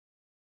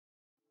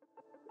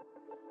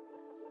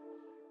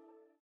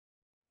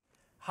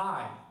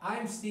Hi,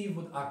 I'm Steve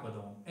with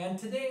Aquadom, and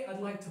today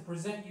I'd like to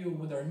present you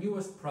with our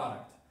newest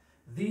product,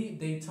 the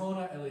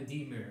Daytona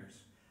LED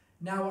mirrors.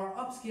 Now, our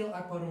upscale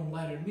Aquadom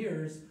lighted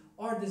mirrors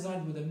are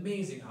designed with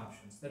amazing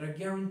options that are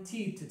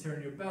guaranteed to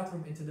turn your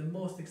bathroom into the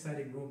most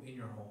exciting room in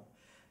your home.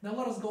 Now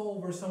let us go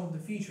over some of the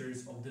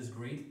features of this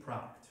great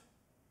product.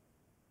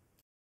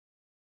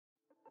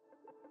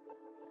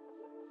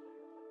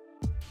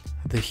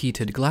 The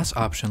heated glass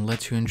option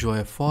lets you enjoy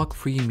a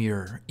fog-free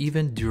mirror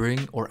even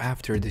during or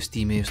after the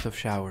steamiest of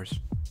showers.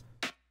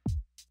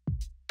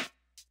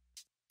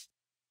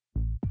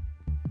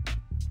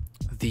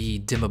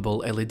 The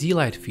dimmable LED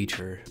light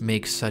feature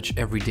makes such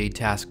everyday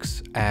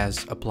tasks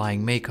as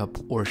applying makeup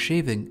or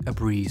shaving a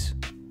breeze.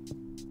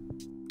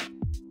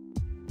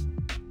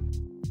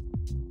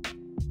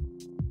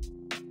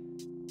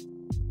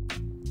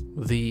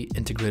 The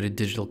integrated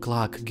digital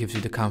clock gives you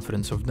the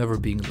confidence of never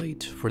being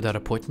late for that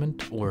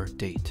appointment or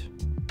date.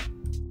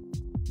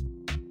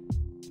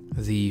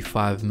 The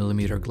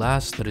 5mm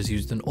glass that is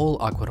used in all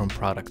Aquadom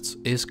products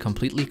is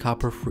completely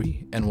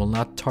copper-free and will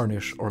not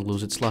tarnish or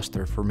lose its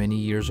luster for many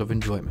years of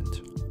enjoyment.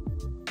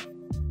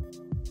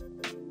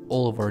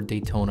 All of our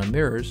Daytona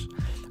mirrors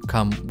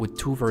come with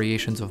 2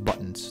 variations of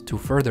buttons to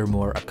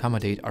furthermore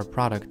accommodate our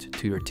product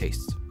to your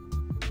tastes.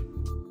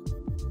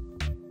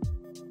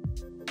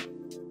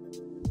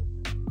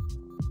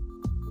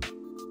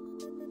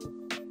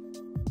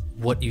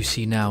 What you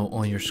see now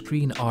on your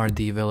screen are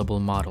the available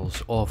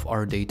models of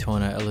our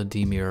Daytona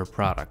LED mirror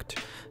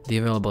product. The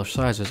available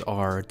sizes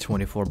are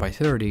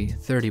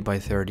 24x30,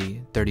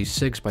 30x30,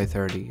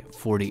 36x30,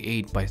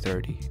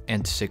 48x30,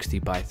 and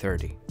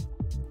 60x30.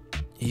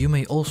 You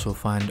may also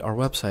find our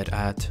website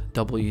at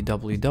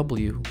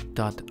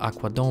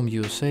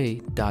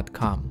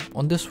www.aquadomusa.com.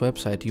 On this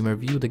website, you may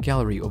view the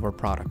gallery of our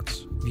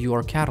products, view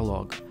our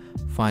catalog,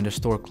 find a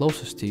store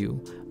closest to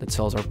you that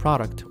sells our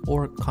product,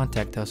 or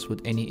contact us with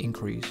any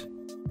inquiries.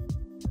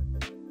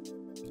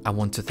 I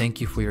want to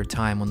thank you for your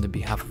time on the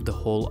behalf of the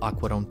whole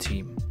Aquadom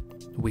team.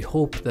 We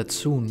hope that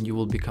soon you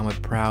will become a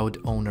proud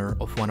owner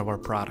of one of our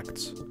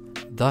products,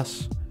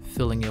 thus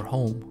filling your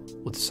home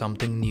with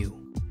something new.